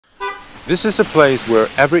This is a place where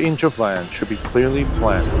every inch of land should be clearly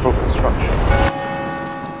planned for construction.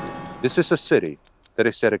 This is a city that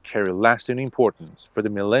is said to carry lasting importance for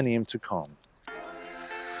the millennium to come.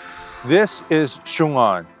 This is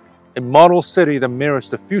Xiong'an, a model city that mirrors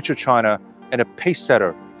the future China and a pacesetter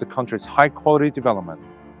of the country's high-quality development.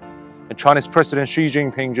 And China's President Xi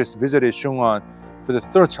Jinping just visited Xiong'an for the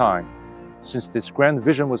third time since this grand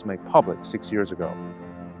vision was made public 6 years ago.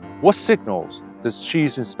 What signals does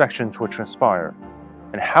Xi's inspection tour transpire?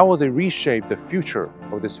 And how will they reshape the future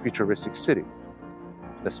of this futuristic city?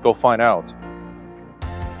 Let's go find out.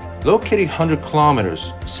 Located 100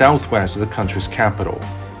 kilometers southwest of the country's capital,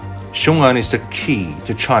 Xiong'an is the key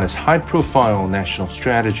to China's high-profile national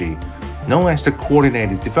strategy known as the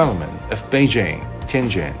Coordinated Development of Beijing,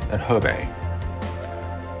 Tianjin, and Hebei.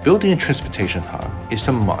 Building a transportation hub is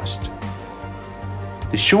a must.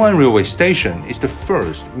 The Xiong'an Railway Station is the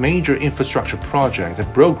first major infrastructure project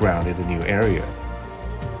that broke ground in the new area.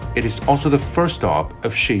 It is also the first stop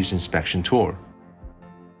of Xi's inspection tour.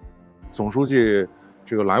 总书记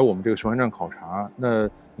来我们这个雄安站考察，那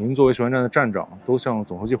您作为雄安站的站长，都向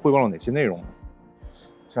总书记汇报了哪些内容呢？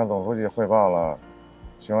向总书记汇报了，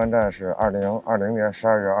雄安站是2020年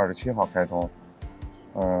12月27号开通，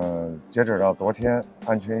截止到昨天，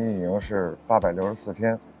安全运营是864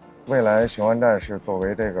天。未来雄安站是作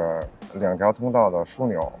为这个2条通道的枢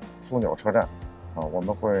纽车站，我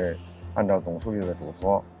们会按照总书记的嘱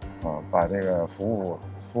托，把这个服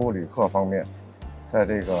务旅客方面，在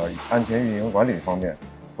这个安全运营管理方面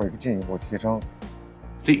会进一步提升。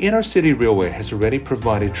The intercity railway has already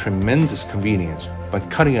provided tremendous convenience by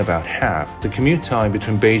cutting about half the commute time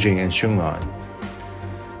between Beijing and Xiong'an.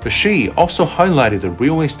 But Xi also highlighted the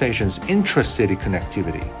railway station's intra-city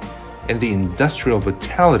connectivity and the industrial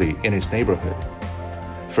vitality in its neighborhood.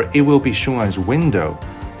 For it will be Xiong'an's window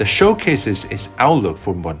that showcases its outlook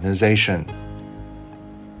for modernization.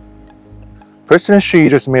 President Xi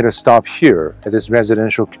just made a stop here at this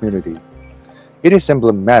residential community. It is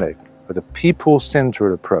emblematic of the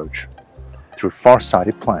people-centered approach through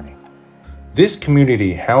far-sighted planning. This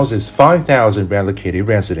community houses 5,000 relocated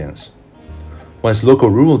residents. Once local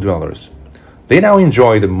rural dwellers, they now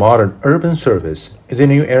enjoy the modern urban service in the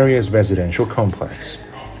new area's residential complex.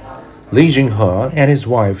 Li Jinghe and his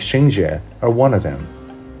wife Xingjie are one of them,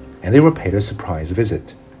 and they were paid a surprise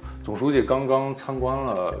visit. 总书记刚刚参观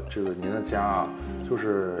了您的家啊，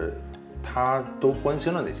他都关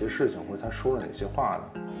心了哪些事情，或者他说了哪些话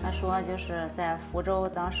呢？他说在福州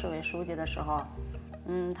当市委书记的时候，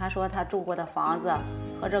他说他住过的房子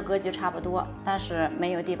和这格局差不多，但是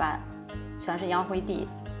没有地板，全是洋灰地。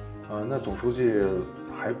那总书记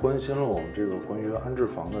还关心了我们关于安置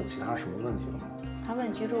房的其他什么问题吗？他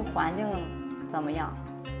问居住环境怎么样，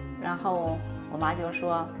然后我妈就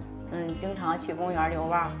说，经常去公园遛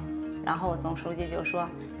弯，然后总书记就说，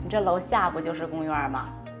你这楼下不就是公园吗？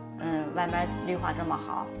外面绿化这么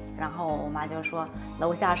好，然后我妈就说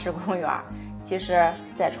楼下是公园，其实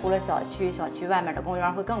再出了小区外面的公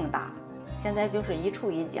园会更大，现在就是一处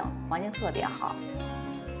一景，环境特别好。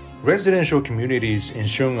Residential communities in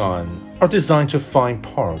Xiong'an are designed to find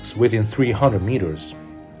parks within 300 meters,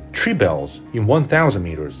 tree belts in 1,000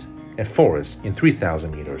 meters, and forests in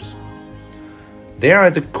 3,000 meters. They are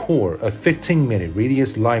at the core of 15-minute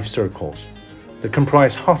radius life circles that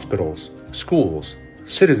comprise hospitals, schools,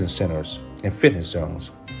 citizen centers, and fitness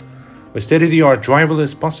zones, with state-of-the-art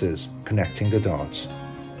driverless buses connecting the dots.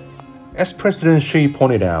 As President Xi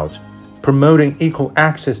pointed out, promoting equal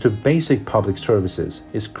access to basic public services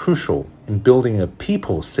is crucial in building a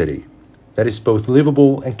people's city that is both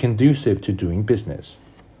livable and conducive to doing business.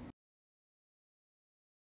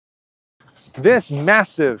 This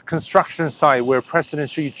massive construction site where President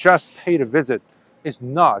Xi just paid a visit is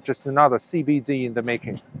not just another CBD in the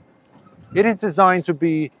making. It is designed to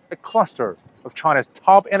be a cluster of China's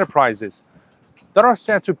top enterprises that are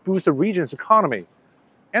set to boost the region's economy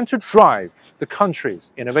and to drive the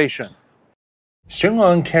country's innovation.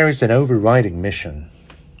 Xiong'an carries an overriding mission,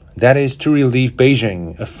 that is to relieve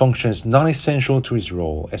Beijing of functions non-essential to its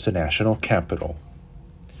role as the national capital.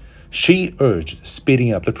 Xi urged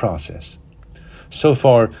speeding up the process. So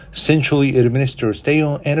far, centrally administered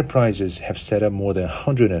state-owned enterprises have set up more than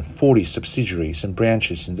 140 subsidiaries and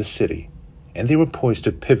branches in the city, and they were poised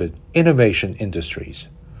to pivot innovation industries,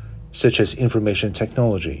 such as information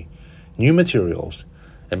technology, new materials,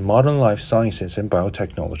 and modern life sciences and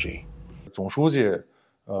biotechnology. 总书记，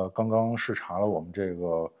刚刚视察了我们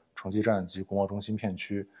城际站及国贸中心片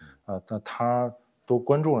区，那他都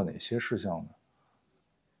关注了哪些事项呢？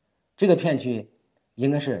这个片区应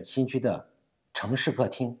该是新区的城市客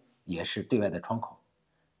厅，也是对外的窗口，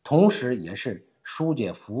同时也是疏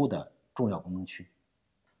解服务的重要工程区。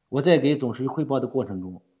我在给总书记汇报的过程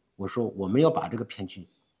中，我说我们要把这个片区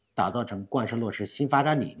打造成贯彻落实新发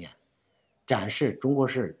展理念，展示中国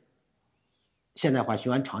式现代化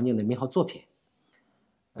雄安场景的美好作品。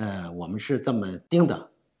我们是这么定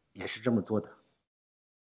的，也是这么做的。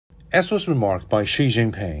As was remarked by Xi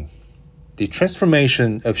Jinping, the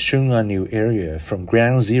transformation of Xiong'an new area from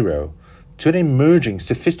ground zero to an emerging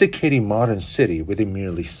sophisticated modern city within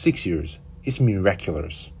merely 6 years is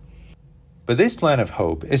miraculous. But this land of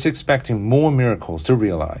hope is expecting more miracles to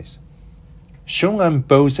realize. Xiong'an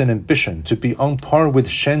boasts an ambition to be on par with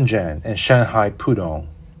Shenzhen and Shanghai Pudong.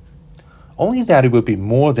 Only that it will be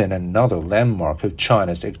more than another landmark of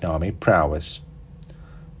China's economic prowess,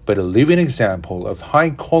 but a living example of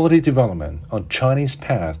high-quality development on Chinese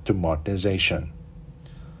path to modernization.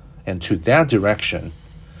 And to that direction,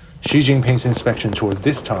 Xi Jinping's inspection tour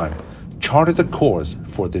this time charted the course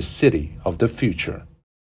for the city of the future.